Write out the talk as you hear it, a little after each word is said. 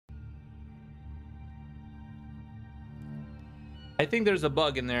I think there's a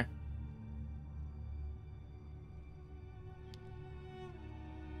bug in there.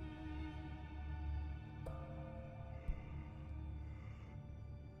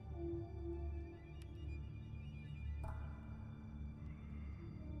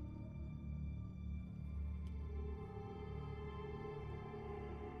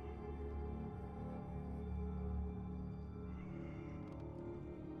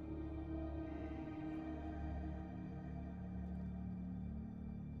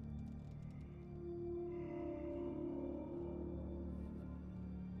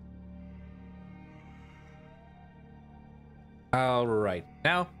 All right,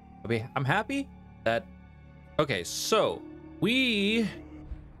 now I'm happy that. Okay, so we.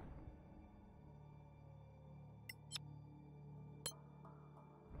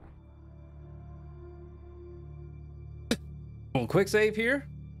 Well, quick save here.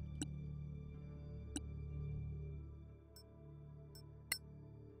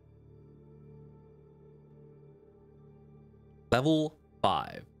 Level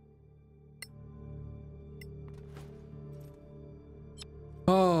 5.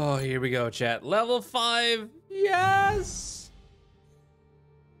 Oh, here we go, chat. Level 5. Yes.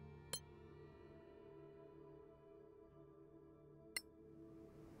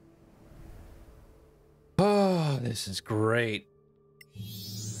 Oh, this is great.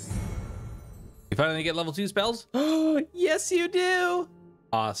 You finally get level 2 spells? Oh, yes, you do.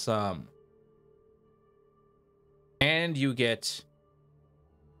 Awesome. And you get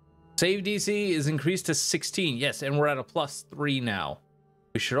save DC is increased to 16. Yes, and we're at a +3 now.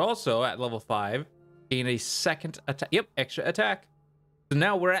 We should also, at level 5, gain a second attack. Yep, extra attack. So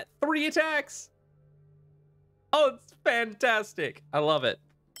now we're at 3 attacks. Oh, it's fantastic. I love it.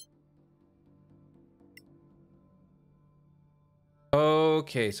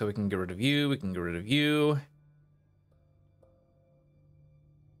 Okay, so we can get rid of you. We can get rid of you.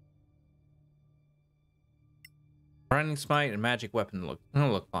 Grinding Smite and Magic Weapon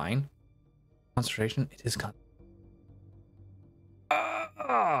look fine. Concentration, it is con.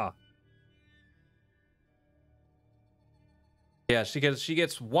 Yeah, she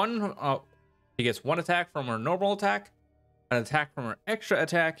gets one attack from her normal attack, an attack from her extra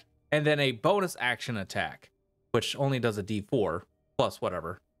attack, and then a bonus action attack, which only does a D4 plus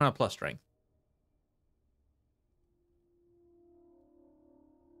whatever, plus strength.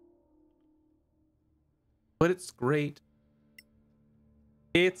 But it's great.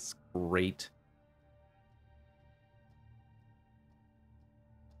 It's great.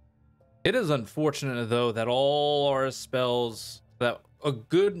 It is unfortunate, though, that all our spells, that a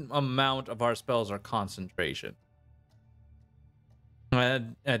good amount of our spells are concentration.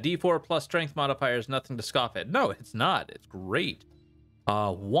 A D4 plus strength modifier is nothing to scoff at. No, it's not. It's great.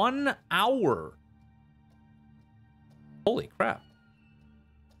 1 hour. Holy crap.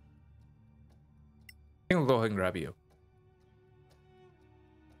 I think I'll go ahead and grab you.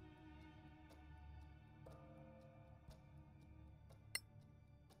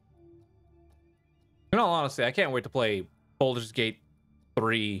 In all honesty, I can't wait to play Baldur's Gate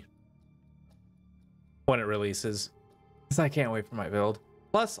 3 when it releases, because I can't wait for my build.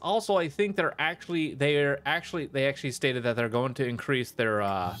 Plus, also, I think they actually stated that they're going to increase their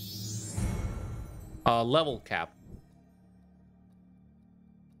level cap,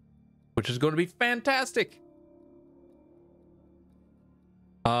 which is going to be fantastic.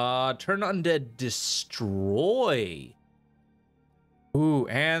 Turn Undead Destroy. Ooh,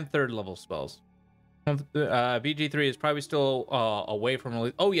 and 3rd level spells. BG3 is probably still away from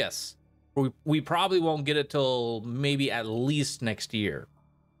release. Oh yes, we probably won't get it till maybe at least next year.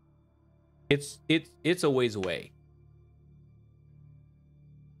 It's a ways away.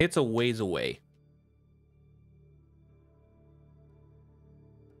 It's a ways away.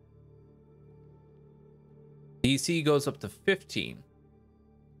 DC goes up to 15.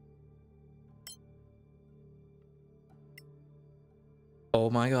 Oh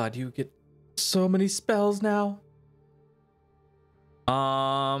my god, you get so many spells now.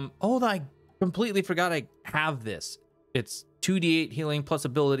 Oh, I completely forgot I have this. It's 2d8 healing plus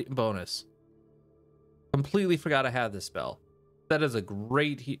ability bonus. Completely forgot I had this spell. That is a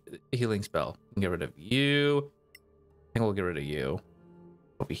great healing spell. Get rid of you. I think we'll get rid of you.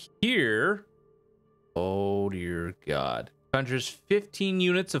 Over here. Oh dear god. Conjures 15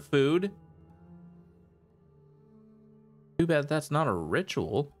 units of food. Too bad that's not a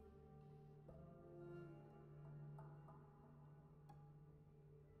ritual.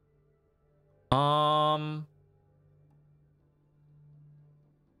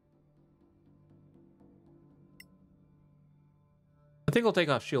 I think I'll take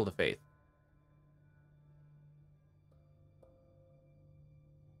off Shield of Faith.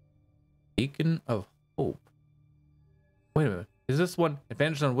 Beacon of Hope. Wait a minute. Is this one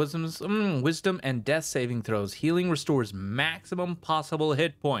advantage on wisdom and death saving throws? Healing restores maximum possible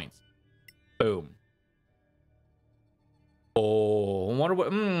hit points. Boom. Oh,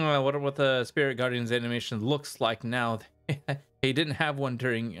 I wonder what the Spirit Guardian's animation looks like now. They didn't have one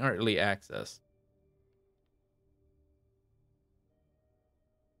during early access.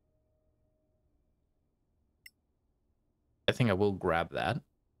 I think I will grab that.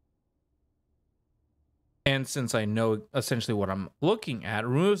 And since I know essentially what I'm looking at,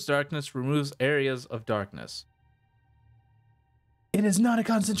 removes darkness, removes areas of darkness. It is not a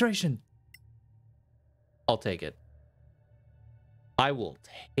concentration. I'll take it. I will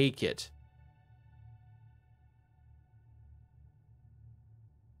take it.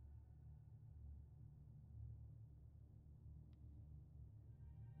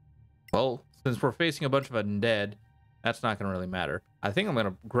 Well, since we're facing a bunch of undead, that's not going to really matter. I think I'm going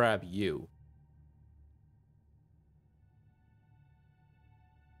to grab you.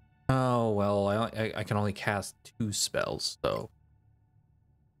 Oh, well, I can only cast 2 spells, so.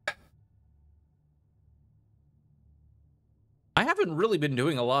 I haven't really been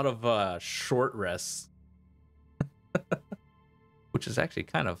doing a lot of short rests. Which is actually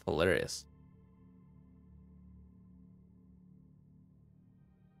kind of hilarious.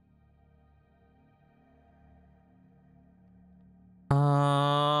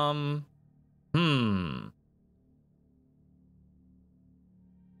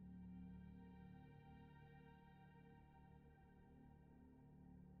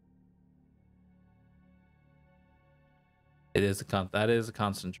 It is that is a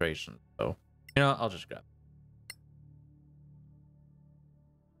concentration. So, you know, I'll just grab.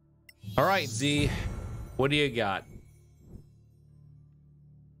 All right, Z, what do you got?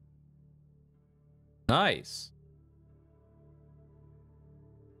 Nice.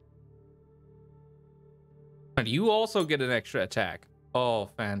 And you also get an extra attack. Oh,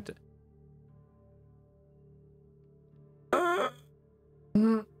 fantastic. Oh.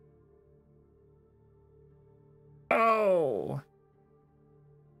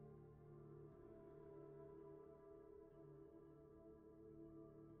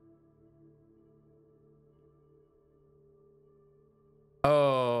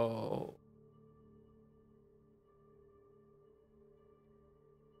 Oh.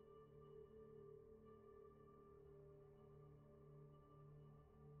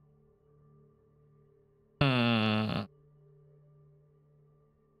 Hmm.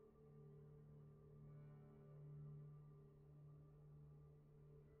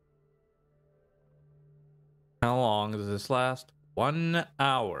 How long does this last? 1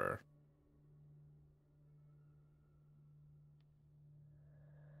 hour.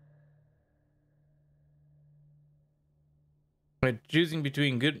 Right, choosing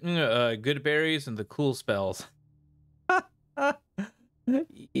between good berries and the cool spells.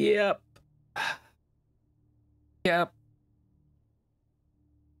 Yep. Yep.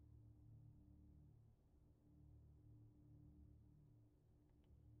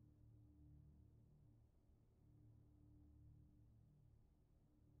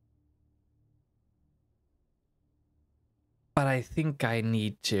 But I think I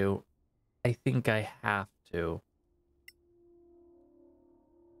need to. I think I have to.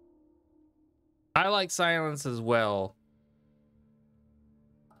 I like silence as well.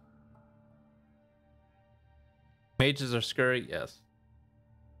 Mages are scurry, yes.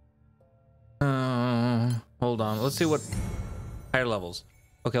 Hold on. Let's see what higher levels.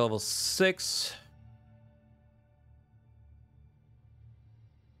 Okay, level 6.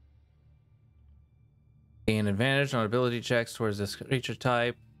 Gain advantage on ability checks towards this creature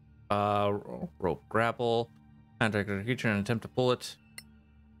type. Rope grapple. Contact a creature and attempt to pull it.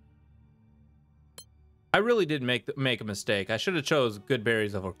 I really did make a mistake. I should have chose good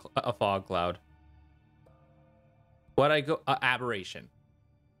berries of a fog cloud. What I go aberration.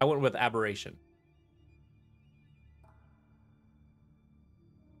 I went with aberration.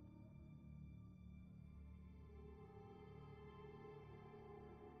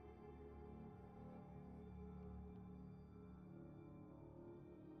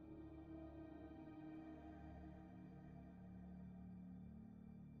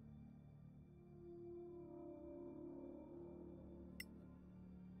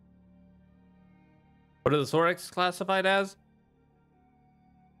 What are the Sorex classified as?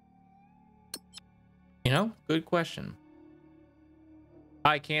 You know, good question.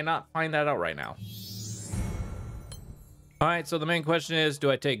 I cannot find that out right now. All right, so the main question is,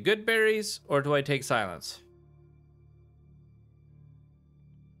 do I take good berries or do I take silence?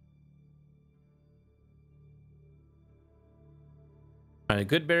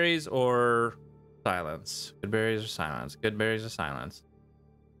 Good berries or silence? Good berries or silence? Good berries or silence?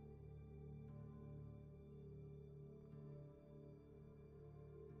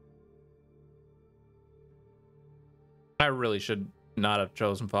 I really should not have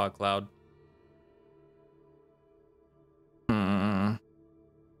chosen Fog Cloud. Hmm.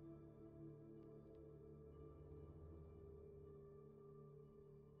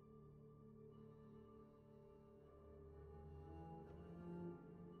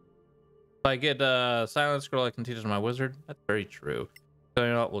 If I get Silent Scroll, I can teach it to my wizard. That's very true. So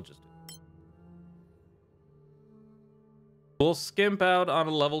you know what? We'll skimp out on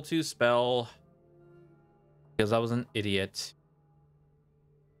a level 2 spell because I was an idiot.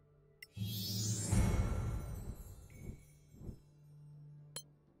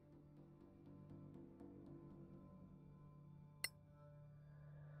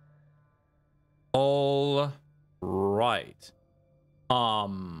 All right.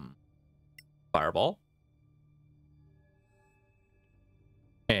 Fireball.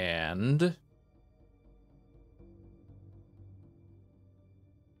 And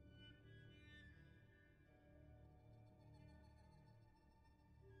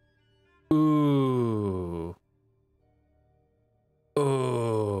ooh.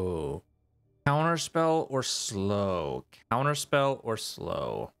 Ooh. Counterspell or slow? Counterspell or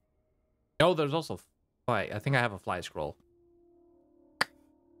slow? Oh, there's also fly. I think I have a fly scroll.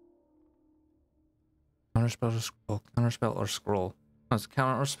 Counterspell or scroll? Counterspell or scroll? It's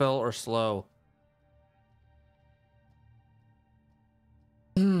counterspell or slow.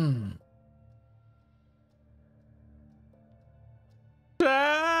 Hmm.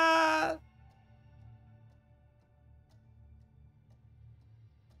 Ah!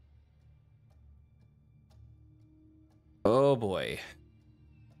 Oh boy.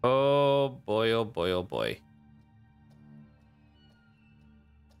 Oh boy, oh boy, oh boy.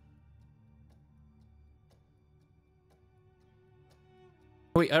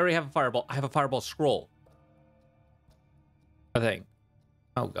 Wait, I already have a fireball. I have a fireball scroll. I think.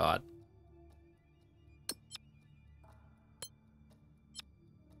 Oh god.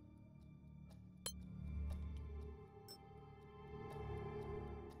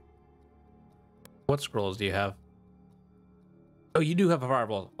 What scrolls do you have? Oh, you do have a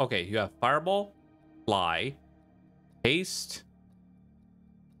fireball. Okay, you have fireball, fly, haste,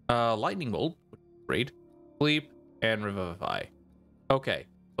 lightning bolt, great, sleep, and revivify. Okay,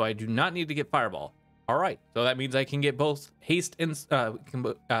 so I do not need to get fireball. All right, so that means I can get both haste and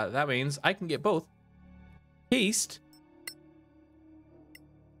that means I can get both haste.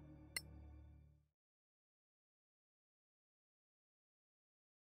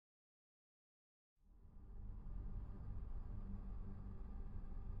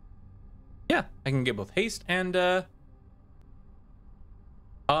 Yeah, I can get both haste and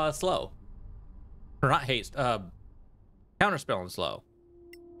slow. Or not haste, counterspell and slow.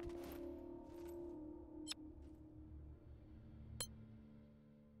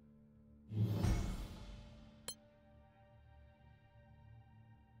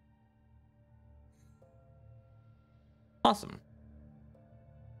 Awesome.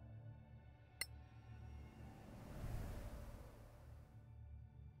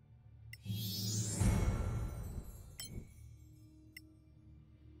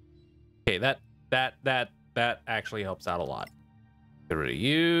 Okay, that actually helps out a lot. Get rid of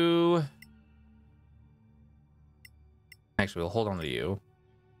you. Actually, we'll hold on to you.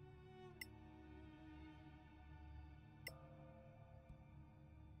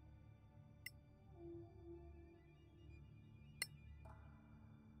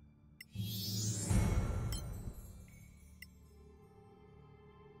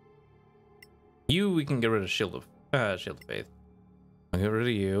 You, we can get rid of Shield of Faith. I'll get rid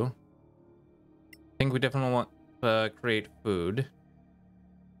of you. I think we definitely want to create food.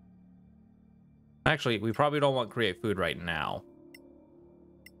 Actually, we probably don't want to create food right now.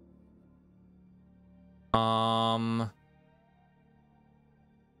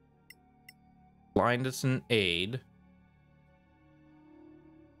 Blindness and aid.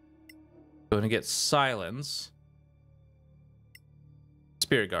 Going to get silence.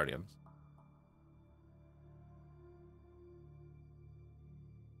 Spirit Guardians.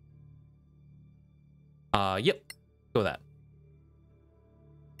 Yep. Go with that.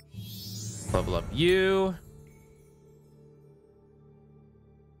 Level up you.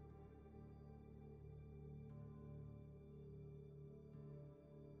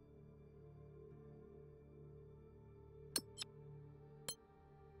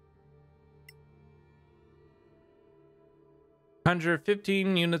 Conjure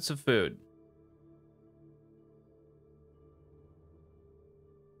 15 units of food.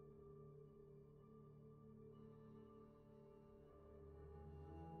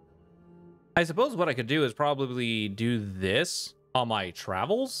 I suppose what I could do is probably do this on my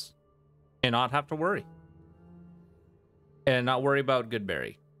travels and not have to worry. And not worry about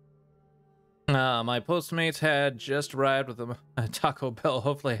Goodberry. My Postmates had just arrived with a Taco Bell.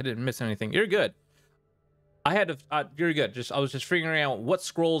 Hopefully I didn't miss anything. You're good. I had to, you're good. I was just figuring out what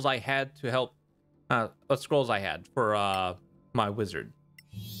scrolls I had to help, what scrolls I had for, my wizard.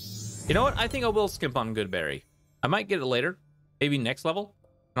 You know what? I think I will skimp on Goodberry. I might get it later. Maybe next level.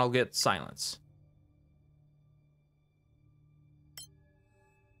 And I'll get Silence.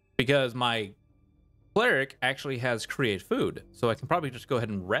 Because my cleric actually has Create Food. So I can probably just go ahead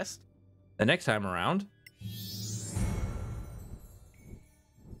and rest the next time around.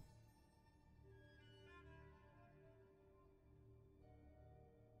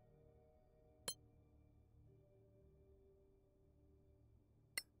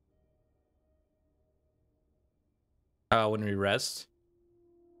 When we rest.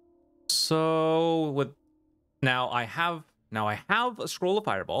 So with now I have a scroll of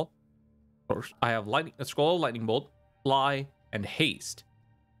Fireball. I have a scroll of Lightning Bolt, Fly, and Haste.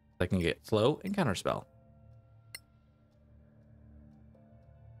 I can get Slow and Counterspell.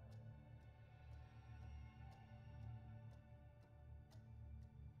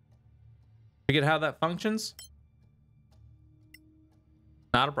 Forget how that functions?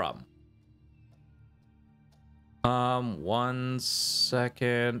 Not a problem. 1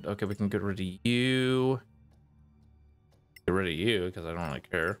 second. Okay, we can get rid of you. Get rid of you because I don't really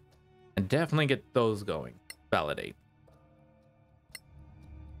care. And definitely get those going. Validate.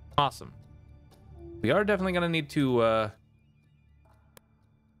 Awesome. We are definitely gonna need to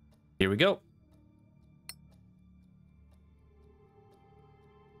here we go.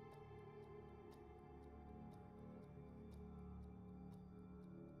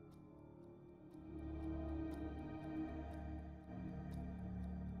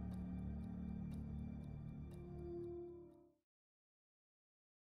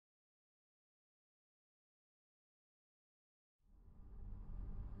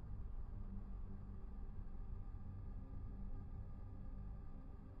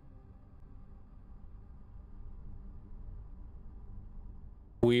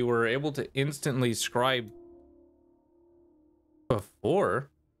 We were able to instantly scribe before.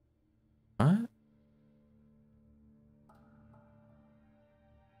 What?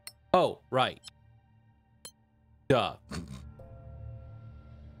 Oh, right. Duh.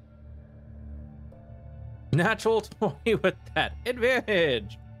 Natural 20 with that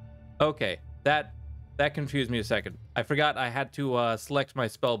advantage. Okay, that confused me a second. I forgot I had to select my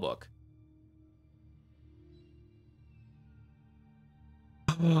spell book.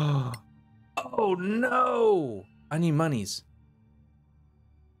 Oh no! I need monies.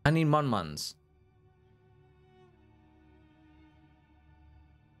 I need muns.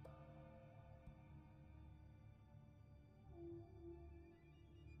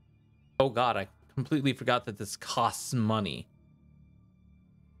 Oh god, I completely forgot that this costs money.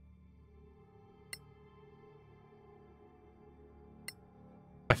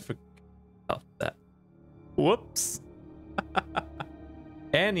 I forgot about that. Whoops.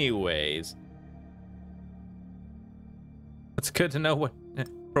 Anyways. It's good to know what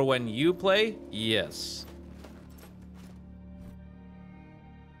for when you play. Yes.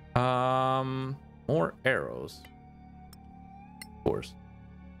 More arrows. Of course.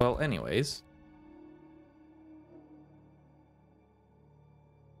 Well, anyways.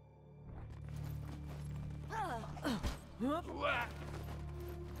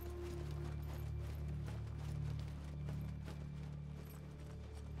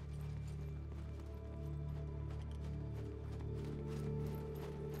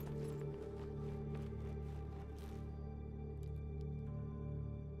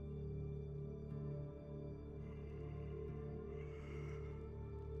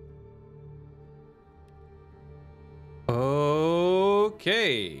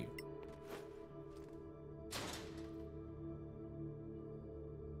 Okay.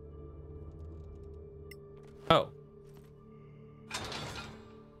 Oh.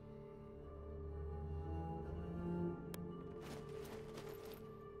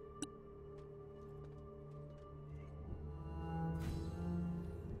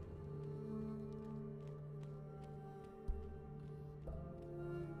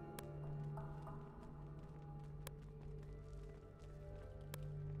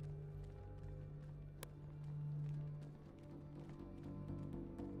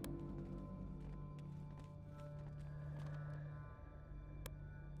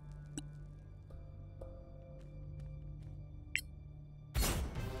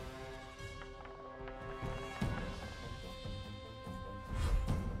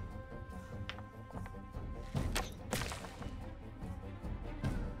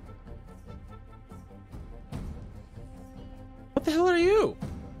 What the hell are you?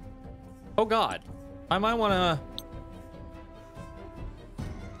 Oh God. I might wanna...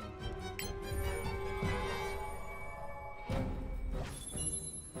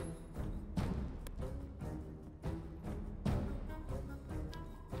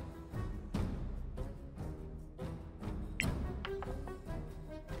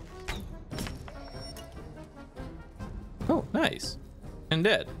 Oh, nice. And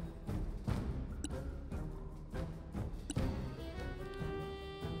dead.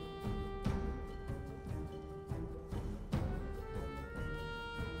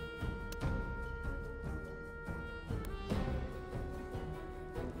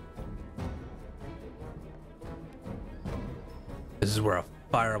 This is where a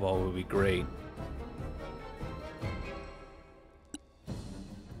fireball would be great.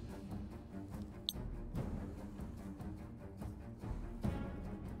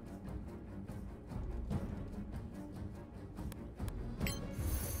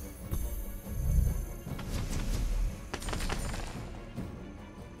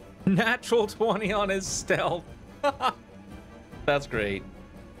 Natural 20 on his stealth. That's great.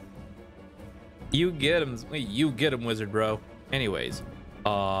 You get him. You get him, wizard bro. Anyways,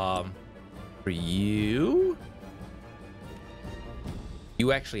 for you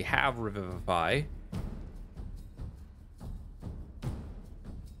actually have Revivify.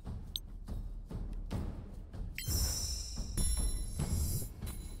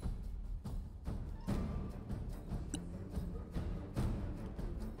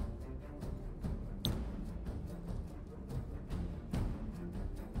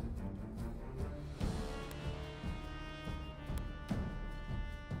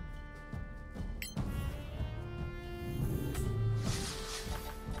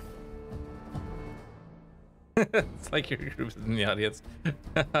 It's like your group is in the audience.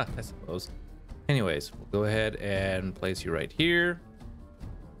 I suppose. Anyways, we'll go ahead and place you right here.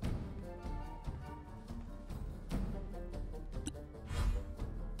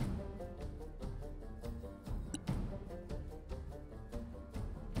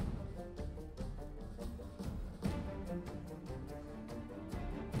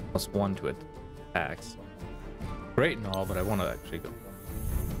 +1 to attacks. Great and all, but I want to actually go.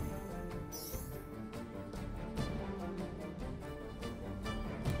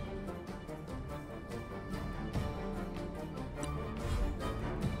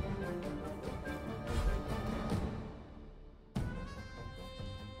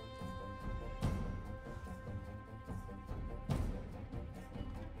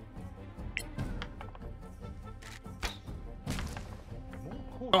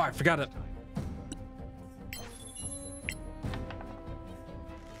 Oh, I forgot it.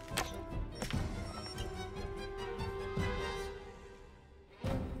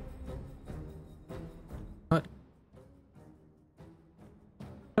 What?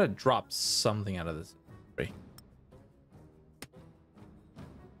 I'm gonna drop something out of this.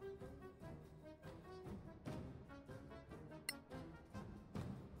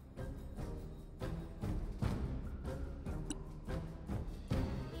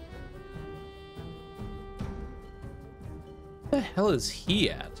 Where the hell is he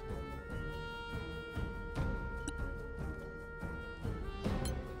at?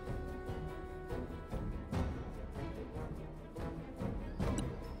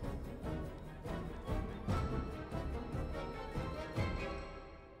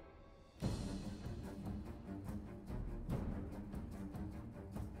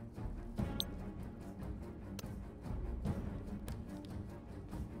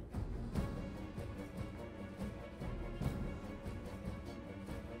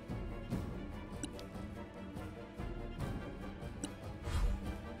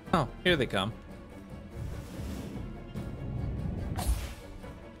 Oh, here they come.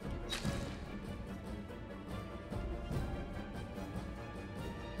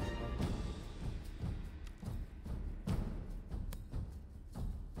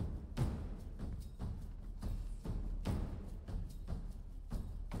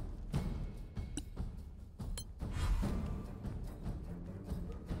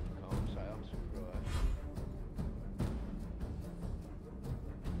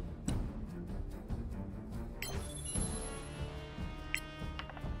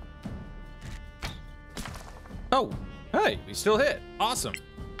 Oh, hey, we still hit. Awesome.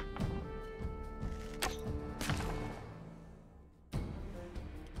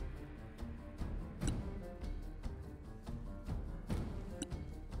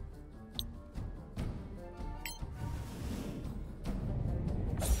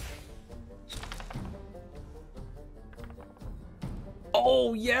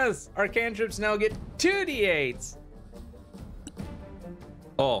 Oh, yes. Our cantrips now get 2d8s.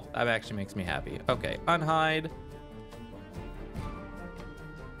 Oh, that actually makes me happy. Okay, unhide.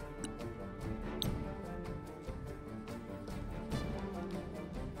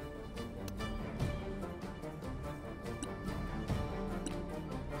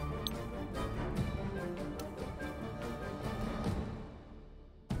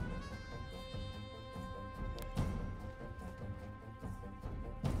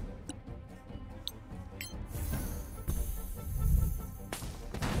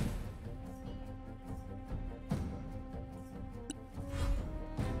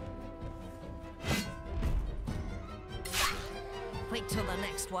 Wait till the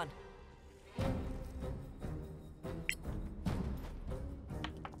next one.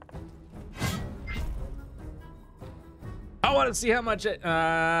 I want to see how much it.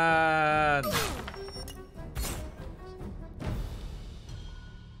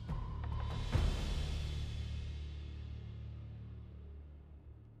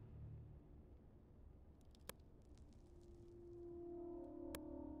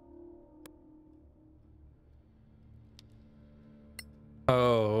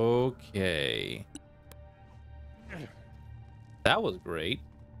 Okay. That was great.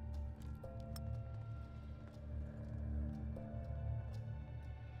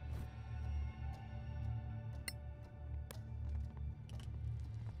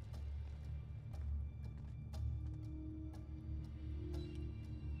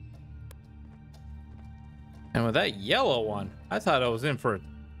 And with that yellow one, I thought I was in for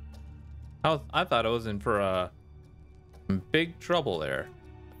I thought I was in for big trouble there.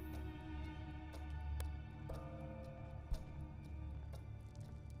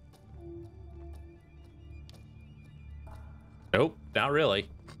 Nope, not really.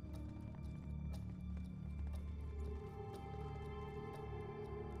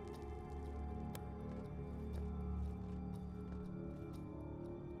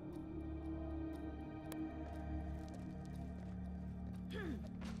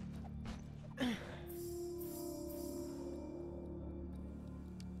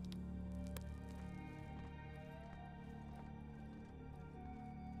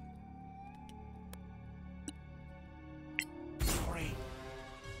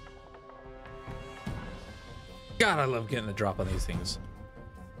 God, I love getting a drop on these things.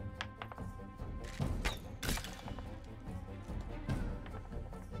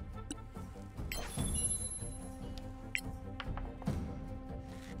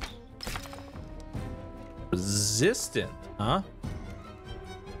 Resistant, huh?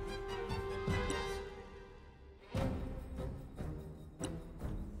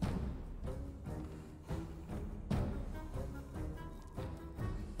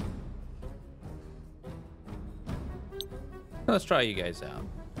 Let's try you guys out.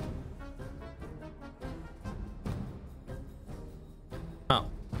 Oh,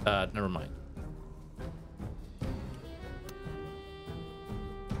 never mind.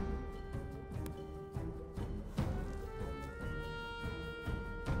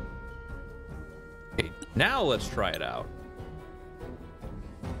 Okay, now let's try it out.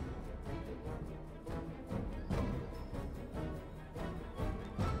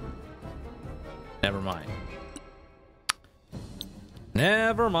 Never mind.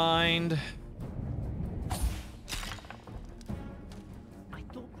 Never mind. I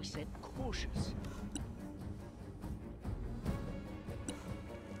thought we said cautious.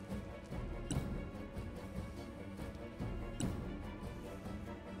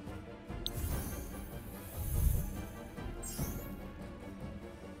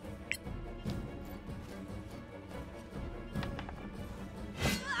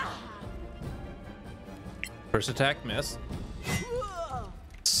 First attack, miss.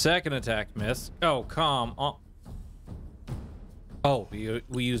 Second attack, miss. Oh, come on. Oh,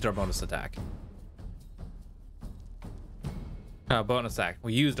 we used our bonus attack. Bonus attack.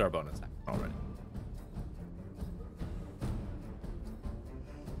 We used our bonus attack already.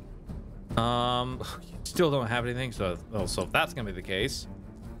 Still don't have anything, so if that's gonna be the case.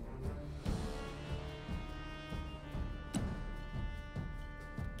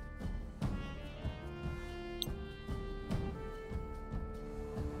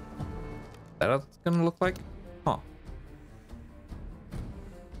 That's gonna look like, huh?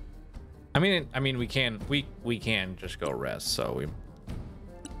 I mean we can just go rest, so we